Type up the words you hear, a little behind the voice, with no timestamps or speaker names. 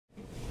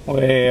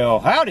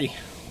Well, howdy.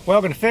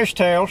 Welcome to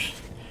FishTales.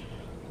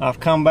 I've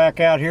come back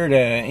out here to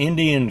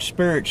Indian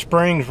Spirit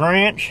Springs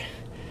Ranch,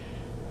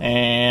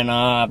 and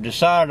I've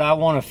decided I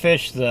want to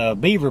fish the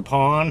beaver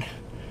pond,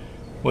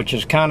 which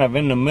is kind of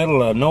in the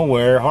middle of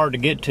nowhere, hard to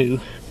get to.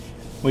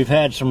 We've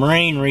had some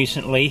rain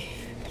recently,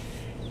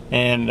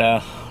 and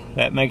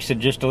that makes it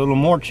just a little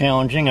more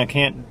challenging. I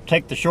can't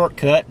take the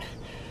shortcut.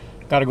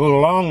 Got to go the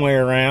long way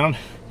around,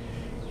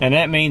 and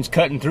that means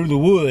cutting through the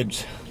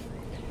woods.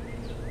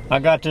 I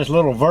got this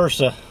little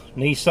Versa,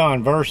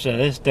 Nissan Versa.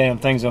 This damn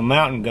thing's a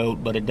mountain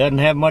goat, but it doesn't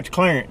have much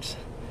clearance.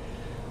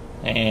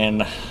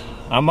 And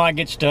I might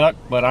get stuck,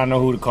 but I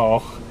know who to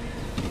call.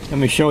 Let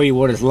me show you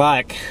what it's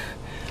like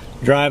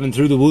driving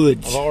through the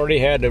woods. I've already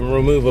had to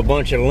remove a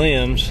bunch of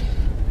limbs.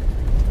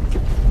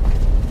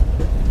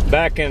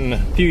 Back in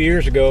a few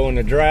years ago in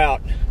the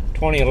drought,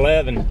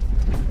 2011,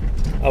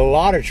 a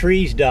lot of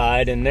trees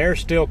died, and they're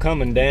still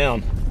coming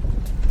down.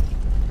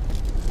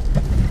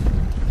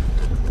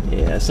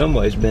 Yeah,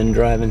 somebody's been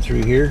driving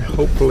through here.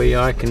 Hopefully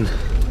I can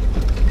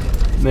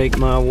make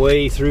my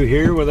way through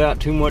here without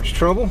too much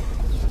trouble.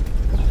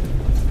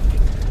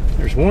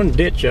 There's one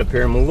ditch up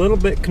here I'm a little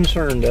bit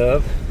concerned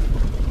of.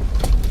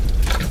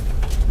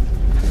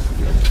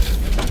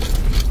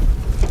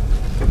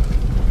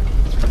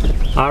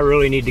 I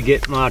really need to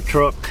get my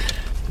truck,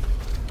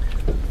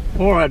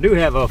 or I do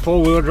have a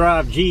four-wheel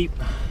drive Jeep.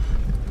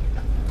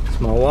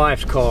 It's my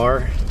wife's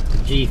car,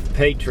 Jeep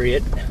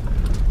Patriot.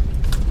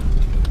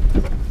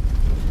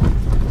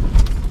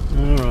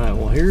 Alright,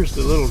 well here's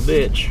the little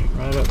ditch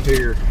right up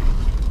here.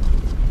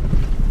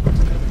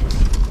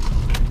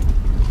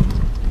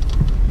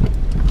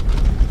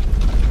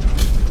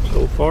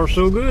 So far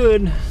so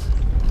good.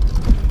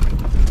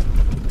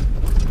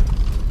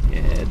 Yeah,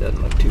 it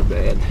doesn't look too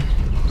bad.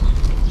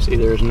 See,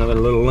 there's another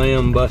little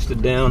limb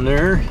busted down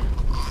there.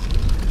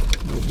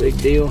 No big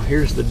deal.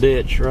 Here's the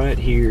ditch right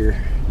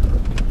here.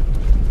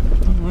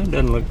 Well, that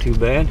doesn't look too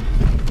bad.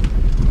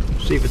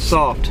 See if it's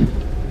soft.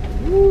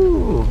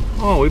 Woo.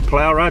 Oh, we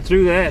plow right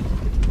through that.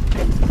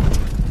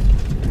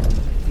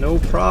 No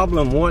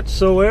problem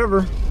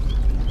whatsoever.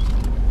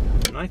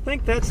 And I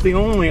think that's the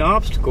only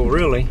obstacle,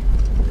 really.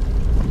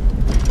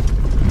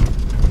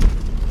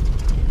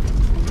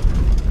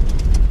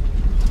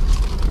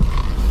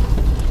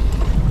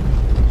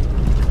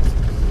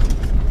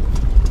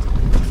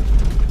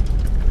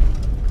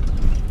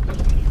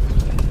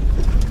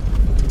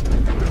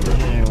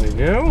 There we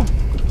go.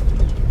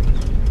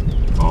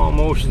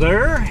 Almost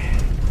there.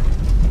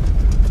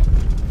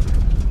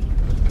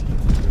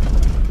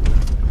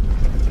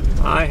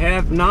 I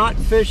have not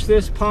fished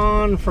this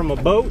pond from a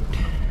boat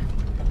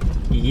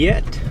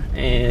yet,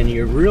 and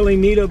you really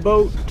need a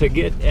boat to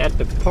get at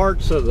the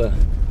parts of the,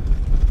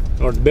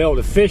 or to be able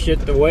to fish it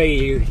the way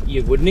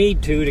you would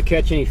need to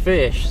catch any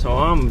fish. So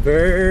I'm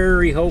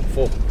very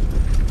hopeful.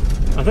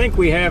 I think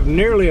we have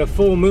nearly a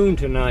full moon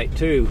tonight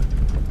too.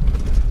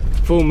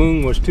 Full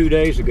moon was 2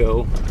 days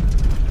ago,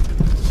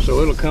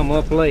 so it'll come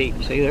up late.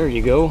 See, there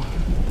you go.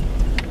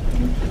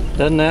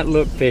 Doesn't that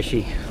look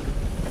fishy?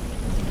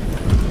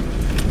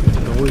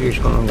 We're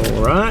just gonna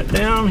go right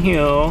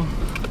downhill,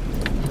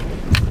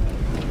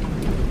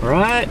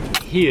 right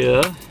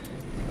here.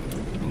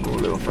 Go a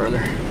little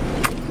further.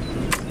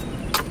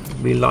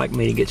 It'd be like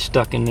me to get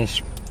stuck in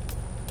this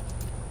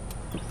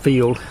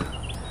field.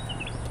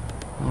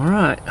 All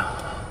right,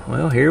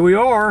 well, here we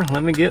are.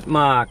 Let me get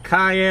my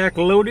kayak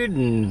loaded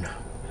and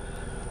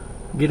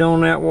get on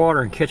that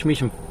water and catch me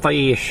some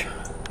fish.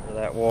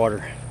 That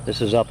water,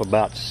 this is up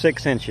about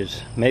 6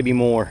 inches, maybe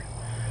more.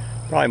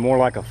 Probably more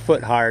like a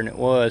foot higher than it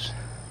was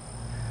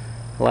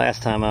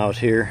last time I was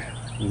here.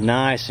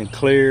 Nice and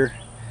clear.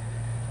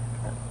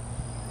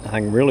 I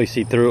can really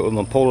see through it with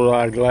my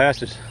polarized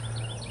glasses.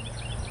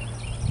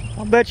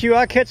 I'll bet you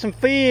I catch some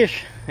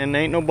fish, and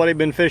ain't nobody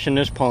been fishing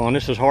this pond.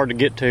 This is hard to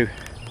get to.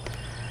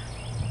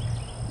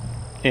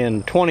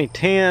 In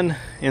 2010,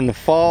 in the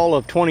fall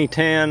of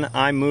 2010,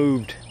 I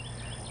moved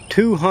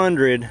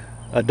 200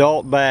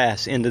 adult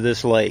bass into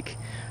this lake.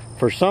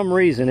 For some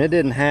reason, it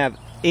didn't have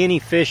any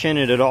fish in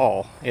it at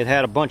all. It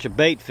had a bunch of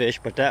bait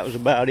fish, but that was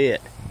about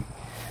it.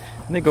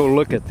 Let me go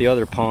look at the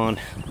other pond.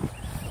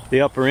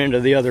 The upper end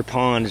of the other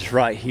pond is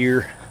right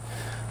here.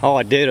 All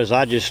I did is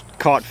I just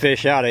caught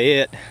fish out of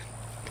it.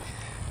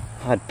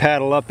 I'd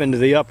paddle up into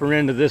the upper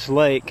end of this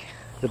lake,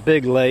 the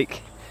big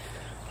lake,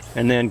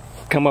 and then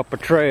come up a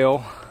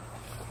trail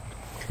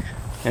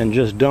and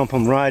just dump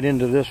them right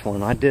into this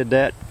one. I did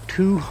that.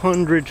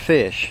 200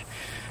 fish,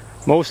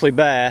 mostly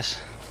bass,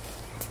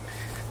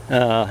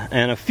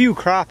 and a few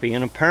crappie,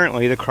 and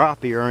apparently the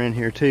crappie are in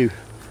here too.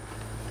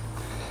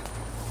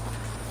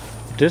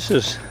 This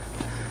is,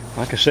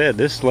 like I said,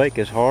 this lake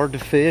is hard to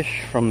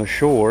fish from the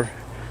shore.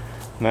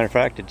 Matter of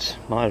fact, it's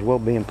might as well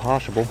be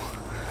impossible.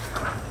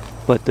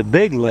 But the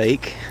big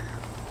lake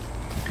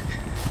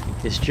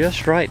is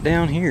just right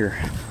down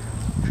here.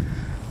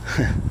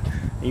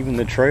 Even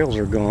the trails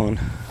are gone.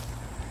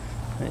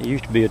 It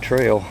used to be a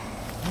trail.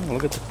 Oh,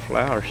 look at the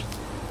flowers.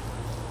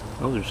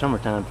 Those are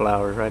summertime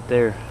flowers right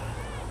there.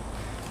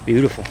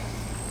 Beautiful.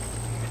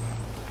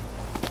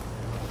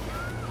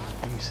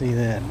 See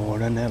that, boy,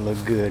 doesn't that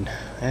look good?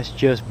 That's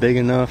just big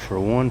enough for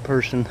one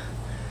person.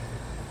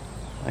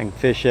 I can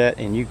fish that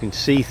and you can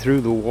see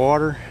through the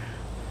water.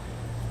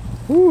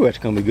 Ooh, that's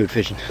gonna be good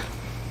fishing.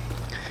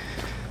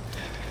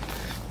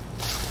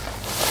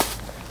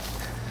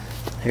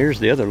 Here's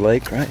the other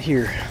lake right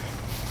here.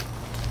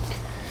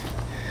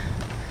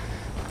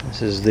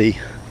 This is the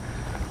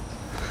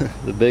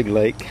big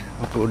lake.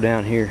 I'll go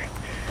down here.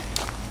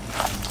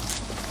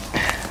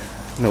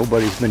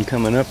 Nobody's been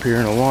coming up here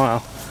in a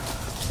while.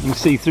 You can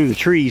see through the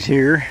trees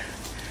here.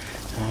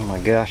 Oh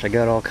my gosh, I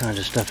got all kinds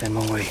of stuff in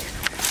my way.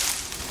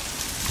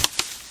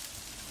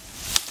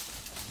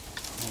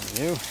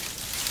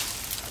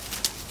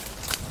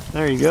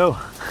 There you go.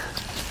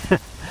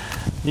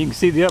 You can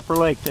see the upper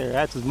lake there.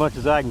 That's as much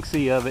as I can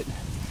see of it.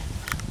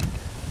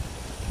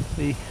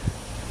 See,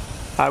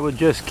 I would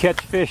just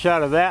catch fish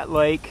out of that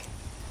lake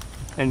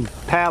and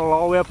paddle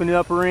all the way up in the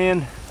upper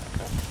end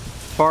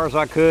as far as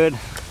I could.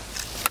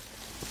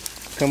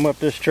 Come up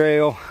this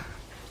trail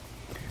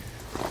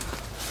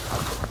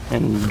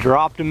and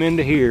dropped them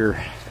into here.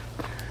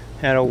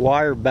 Had a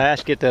wire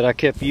basket that I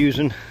kept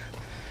using.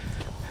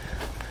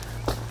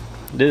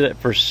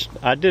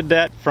 I did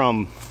that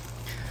from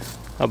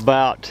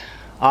about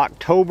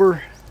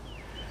October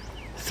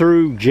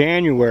through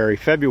January,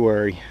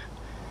 February,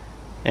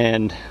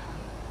 and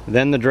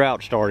then the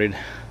drought started.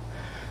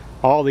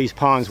 All these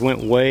ponds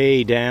went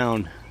way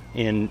down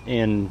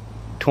in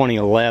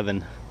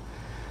 2011.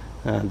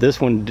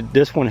 This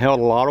one held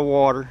a lot of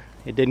water.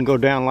 It didn't go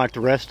down like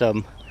the rest of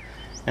them,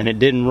 and it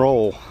didn't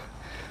roll.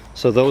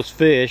 So those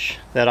fish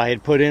that I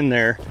had put in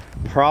there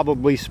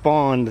probably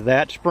spawned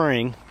that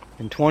spring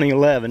in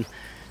 2011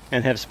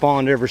 and have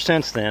spawned ever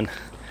since then.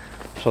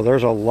 So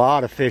there's a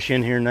lot of fish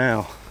in here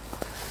now.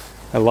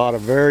 A lot of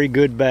very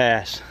good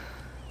bass.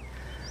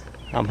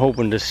 I'm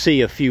hoping to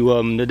see a few of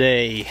them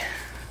today.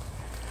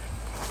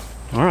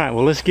 All right,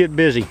 well, let's get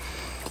busy.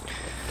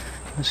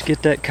 Let's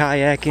get that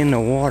kayak in the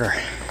water.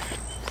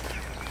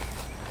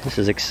 This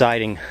is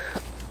exciting.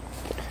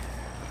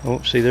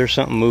 Oh, see, there's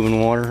something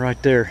moving water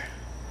right there.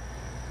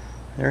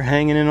 They're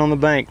hanging in on the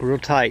bank real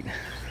tight.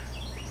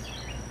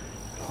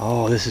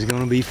 Oh, this is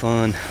gonna be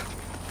fun.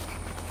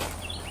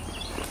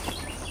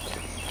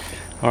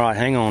 All right,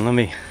 hang on, let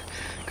me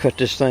cut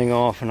this thing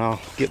off and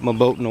I'll get my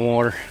boat in the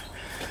water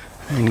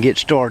and get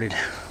started.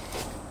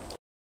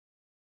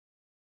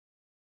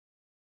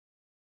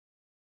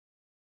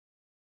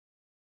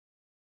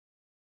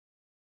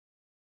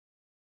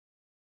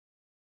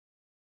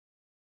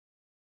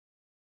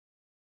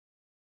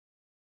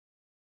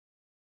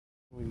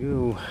 Here we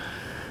go.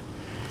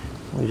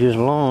 We just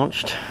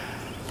launched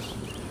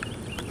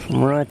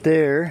from right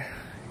there.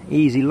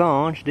 Easy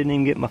launch, didn't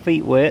even get my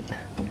feet wet.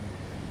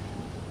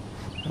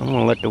 I'm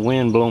gonna let the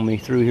wind blow me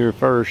through here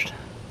first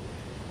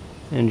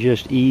and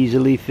just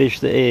easily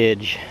fish the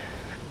edge.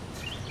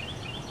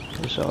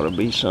 This ought to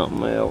be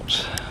something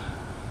else.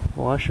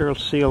 Well, I sure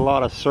see a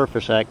lot of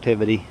surface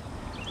activity.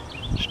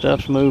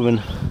 Stuff's moving.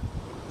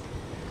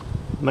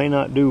 May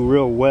not do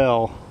real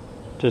well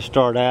to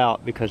start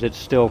out because it's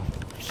still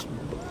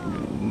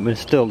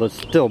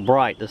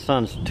bright. The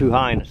sun's too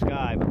high in the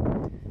sky.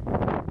 But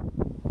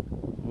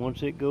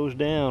once it goes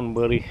down,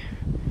 buddy,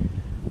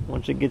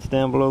 once it gets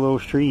down below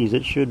those trees,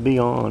 it should be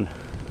on.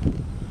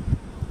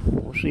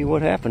 We'll see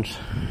what happens.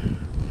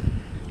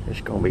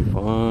 It's gonna be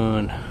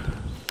fun.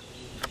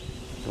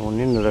 Going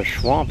into the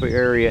swampy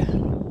area.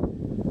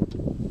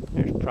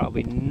 There's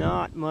probably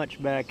not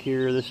much back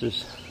here. This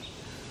is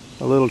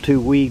a little too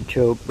weed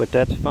choked, but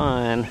that's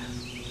fine.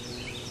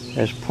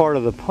 As part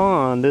of the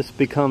pond, this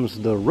becomes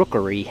the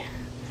rookery.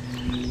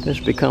 This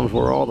becomes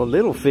where all the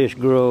little fish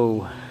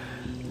grow.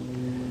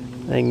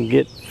 They can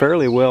get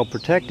fairly well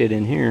protected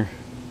in here.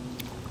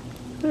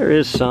 There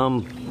is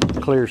some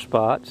clear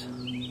spots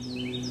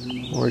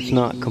where it's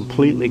not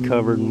completely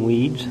covered in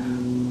weeds.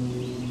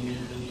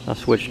 I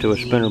switched to a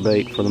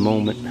spinnerbait for the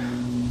moment.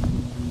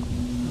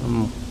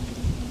 I'm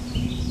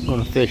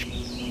gonna fish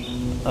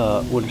with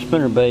a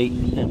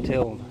spinnerbait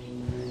until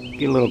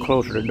get a little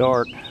closer to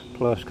dark.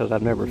 Plus, because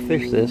I've never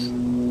fished this.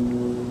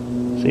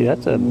 See,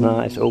 that's a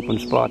nice open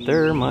spot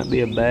there. Might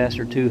be a bass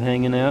or two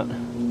hanging out.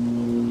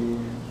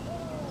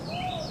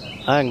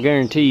 I can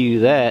guarantee you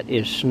that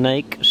is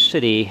Snake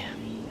City.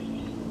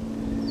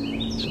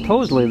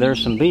 Supposedly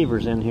there's some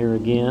beavers in here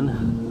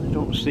again. I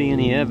don't see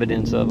any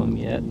evidence of them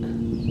yet.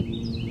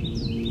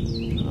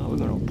 We're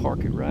going to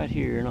park it right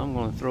here and I'm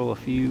going to throw a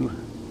few.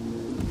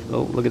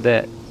 Oh, look at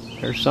that.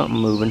 There's something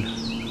moving.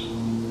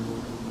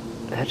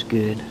 That's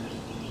good.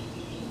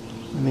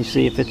 Let me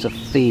see if it's a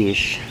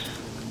fish.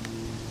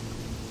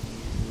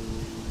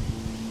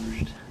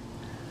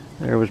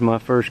 There was my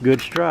first good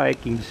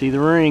strike. You can see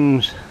the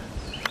rings.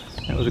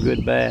 That was a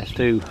good bass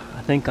too.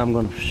 I think I'm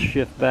going to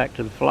shift back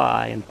to the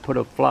fly and put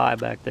a fly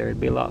back there.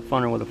 It'd be a lot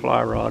funner with a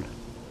fly rod.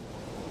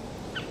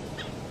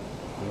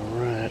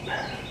 Alright.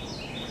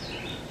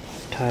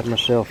 Tied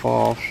myself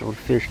off so the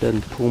fish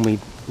doesn't pull me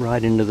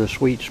right into the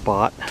sweet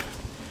spot.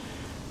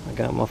 I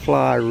got my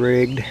fly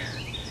rigged.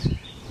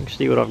 You can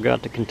see what I've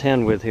got to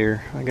contend with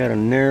here. I got a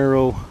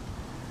narrow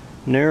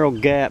narrow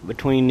gap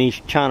between these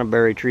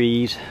chinaberry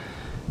trees.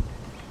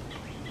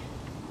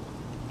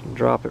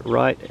 Drop it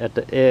right at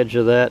the edge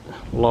of that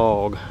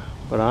log.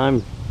 But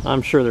I'm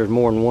sure there's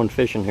more than one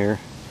fish in here.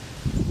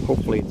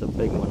 Hopefully it's a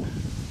big one.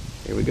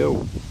 Here we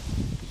go.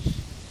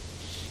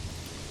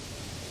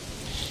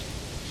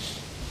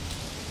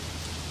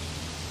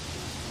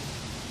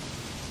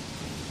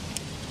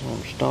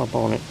 I'm stomp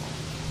on it.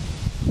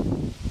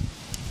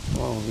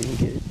 Oh, you can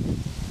get it.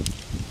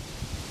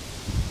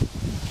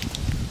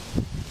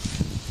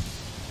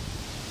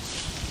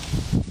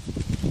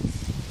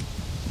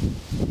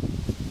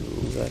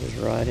 Ooh, that is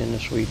right in the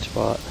sweet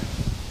spot.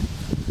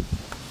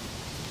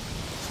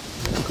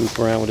 I'll goof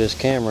around with this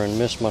camera and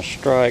miss my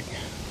strike.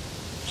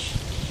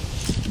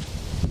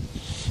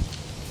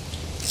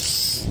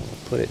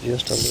 I'll put it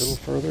just a little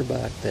further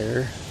back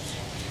there.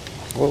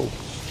 Whoa.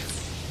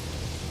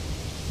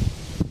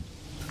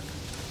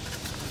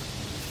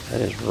 That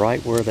is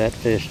right where that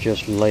fish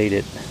just laid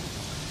it.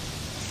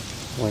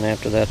 Went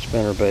after that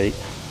spinnerbait.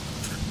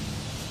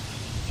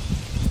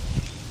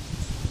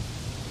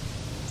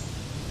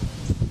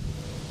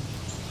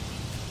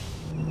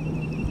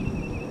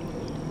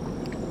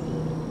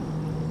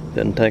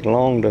 Doesn't take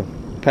long to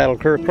paddle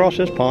clear across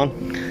this pond.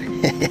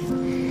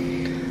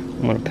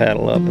 I'm gonna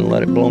paddle up and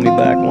let it blow me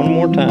back one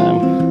more time.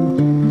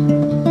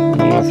 I'm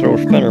gonna throw a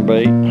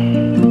spinnerbait.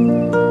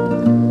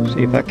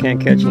 See if I can't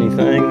catch anything,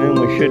 then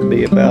we should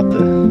be about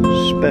the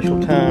special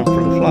time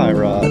for the fly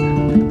rod.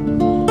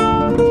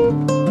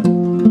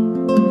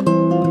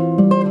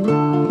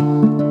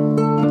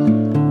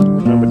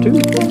 Number 2. Oh,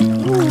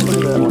 look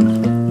at that one.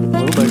 A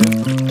little bigger.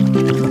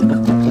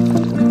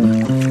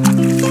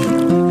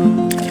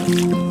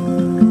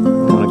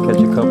 I want to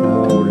catch a couple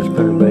more with this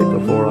spinnerbait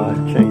before I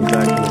change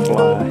back to the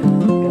fly.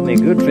 Got me a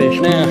good fish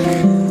now.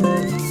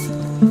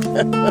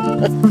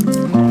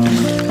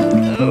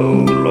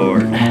 Oh,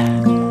 Lord.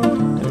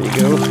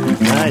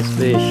 Nice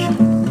fish.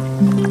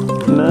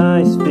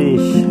 Nice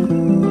fish.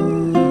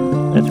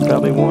 That's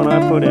probably one I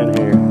put in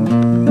here.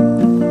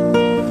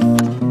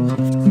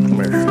 Come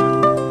here.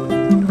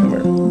 Come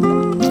here.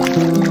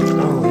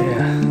 Oh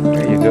yeah.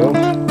 There you go.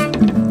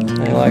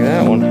 I like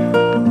that one.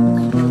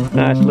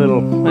 Nice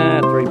little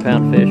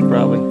 3-pound fish,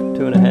 probably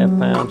 2.5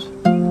 pounds.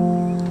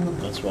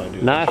 That's why I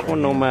do. Nice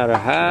one no matter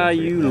how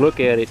you look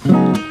at it.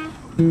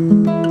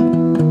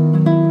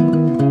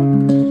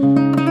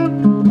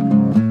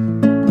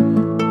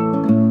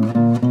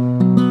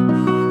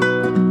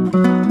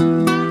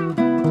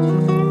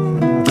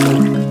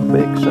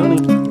 Sunny.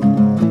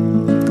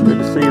 Good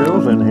to see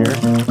those in here.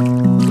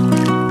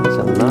 That's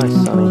a nice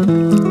sunny.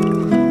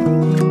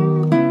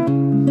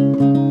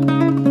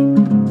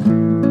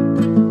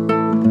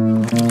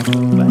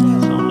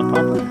 Bass on the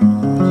popper.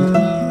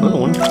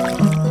 Little one.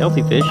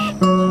 Healthy fish.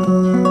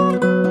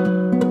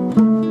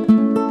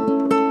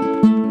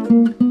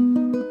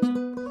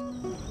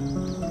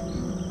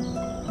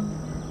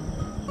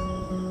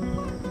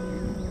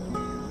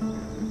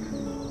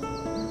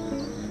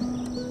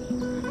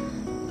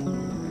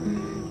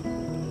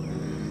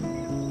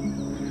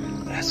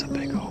 That's a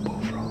big old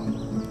bullfrog.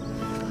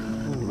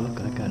 Oh look,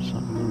 I got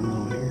something moving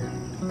over here.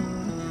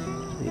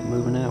 See it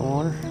moving that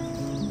water?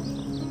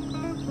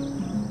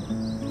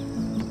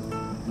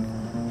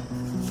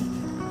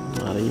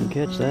 Not even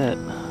catch that.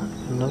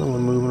 Another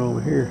one moving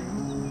over here.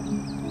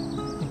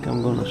 I think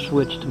I'm gonna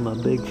switch to my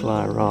big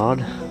fly rod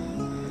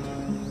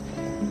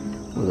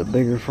with a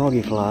bigger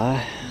froggy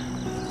fly.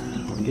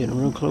 We're getting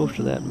real close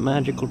to that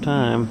magical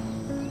time.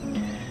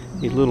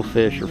 These little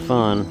fish are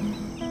fun,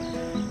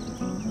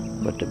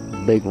 but the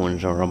big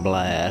ones are a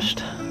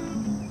blast.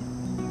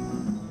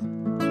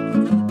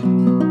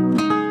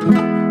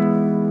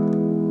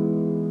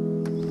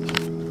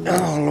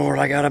 Oh Lord,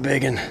 I got a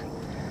big one.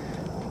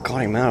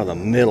 Caught him out of the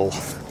middle.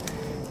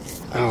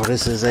 Oh,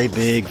 this is a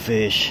big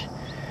fish.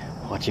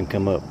 Watch him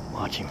come up,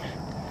 watch him.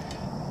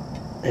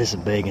 This is a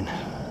big one.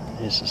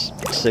 This is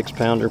a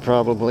 6-pounder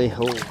probably.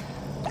 Oh, look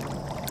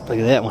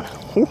at that one.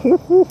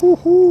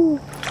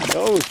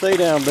 Oh, stay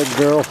down, big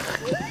girl.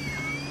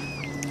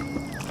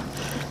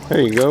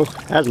 There you go.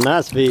 That's a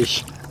nice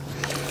fish.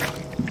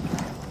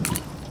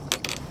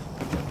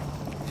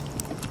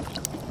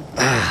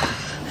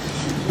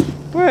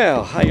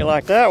 Well, how you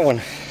like that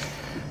one?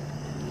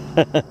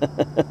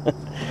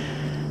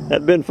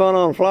 That'd been fun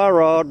on a fly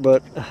rod,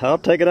 but I'll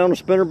take it on a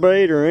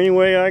spinnerbait or any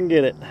way I can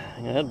get it.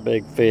 That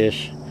big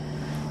fish.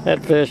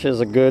 That fish is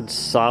a good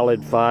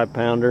solid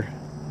 5-pounder.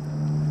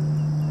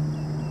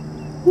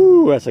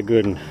 Woo, that's a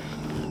good one.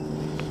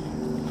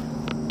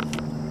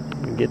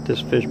 Get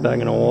this fish back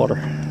in the water.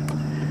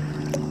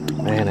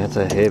 Man, that's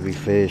a heavy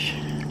fish.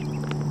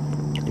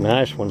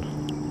 Nice one.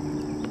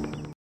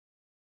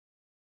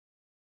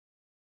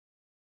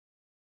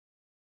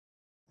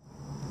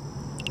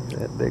 Look at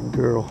that big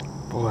girl.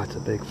 Boy, that's a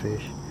big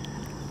fish.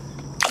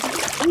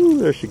 Ooh,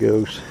 there she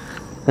goes.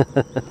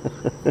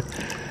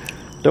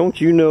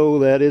 Don't you know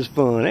that is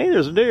fun? Hey,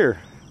 there's a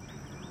deer.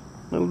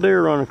 Little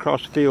deer running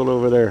across the field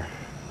over there.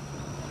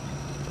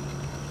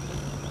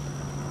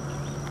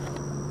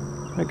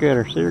 Look at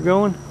her. See her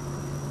going?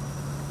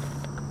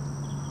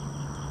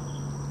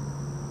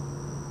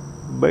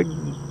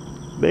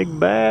 big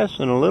bass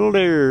and a little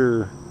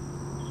deer.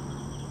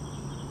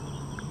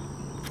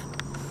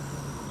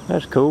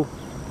 That's cool.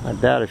 I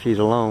doubt if she's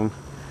alone.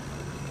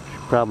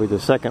 She's probably the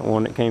second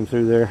one that came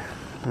through there.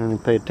 I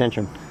didn't pay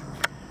attention.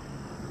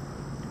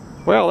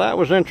 Well, that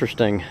was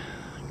interesting.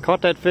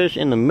 Caught that fish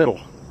in the middle.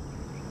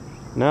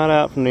 Not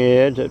out from the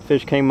edge. That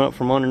fish came up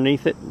from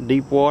underneath it,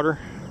 deep water.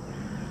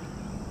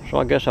 So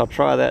I guess I'll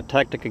try that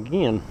tactic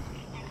again.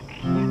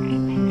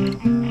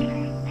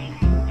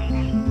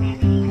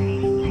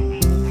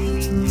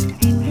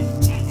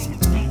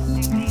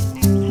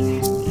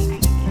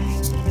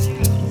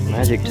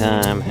 Magic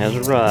time has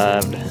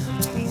arrived. I'm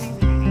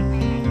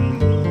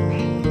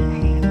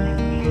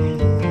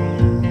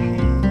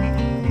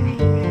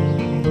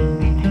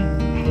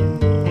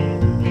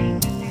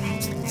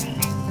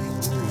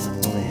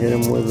gonna hit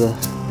him with a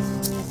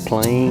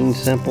plain,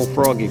 simple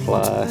froggy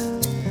fly.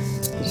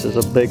 This is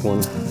a big one.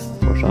 Of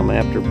course, I'm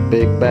after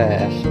big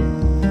bass.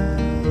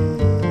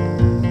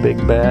 Big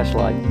bass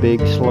like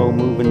big,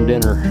 slow-moving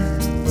dinner.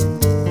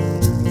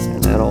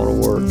 And that ought to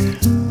work.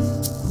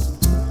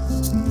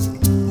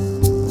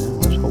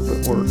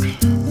 Works.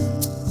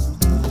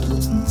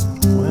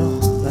 Well,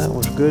 that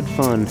was good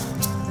fun.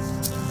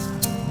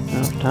 Now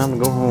it's time to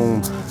go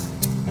home.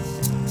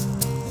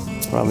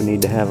 Probably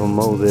need to have them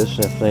mow this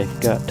if they've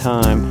got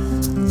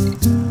time.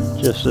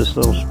 Just this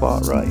little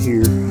spot right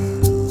here.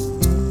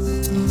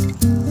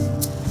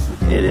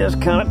 It is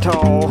kind of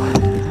tall.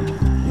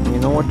 You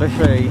know what they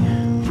say,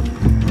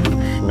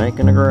 snake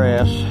in the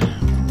grass.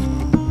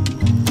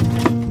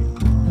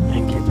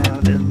 And getting out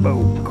of this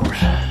boat, of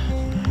course.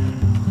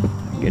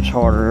 Gets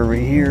harder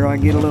every year I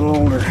get a little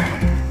older.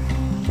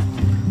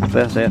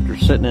 That's after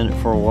sitting in it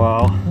for a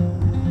while.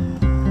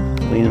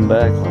 Leaning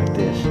back like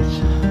this, it's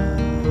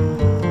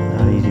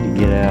not easy to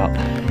get out.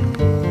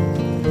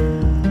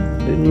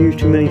 Didn't use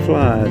too many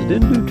flies.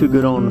 Didn't do too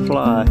good on the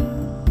fly.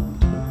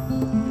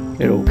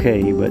 Did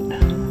okay, but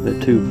the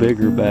two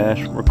bigger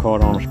bass were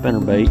caught on a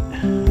spinnerbait.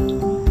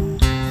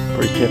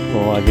 Pretty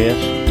typical, I guess.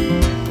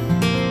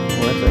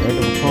 Well, that's a heck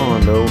of a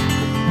pond, though.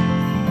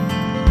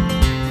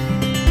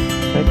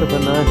 Heck of a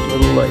nice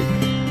little lake.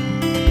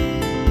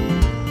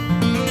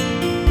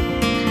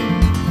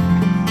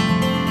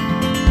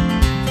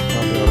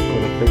 Probably ought to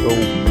put a big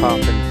old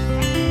popping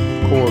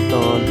cork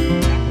on.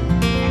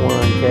 One I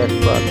can cast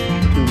about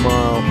 2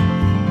 miles.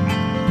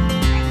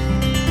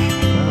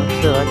 Like I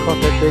said, I caught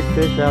that big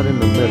fish out in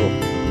the middle.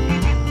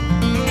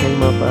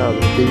 Came up out of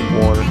the deep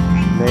water.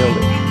 Nailed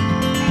it.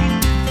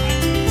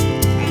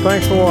 Well,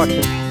 thanks for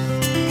watching.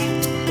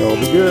 Y'all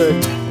be good.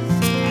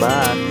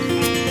 Bye.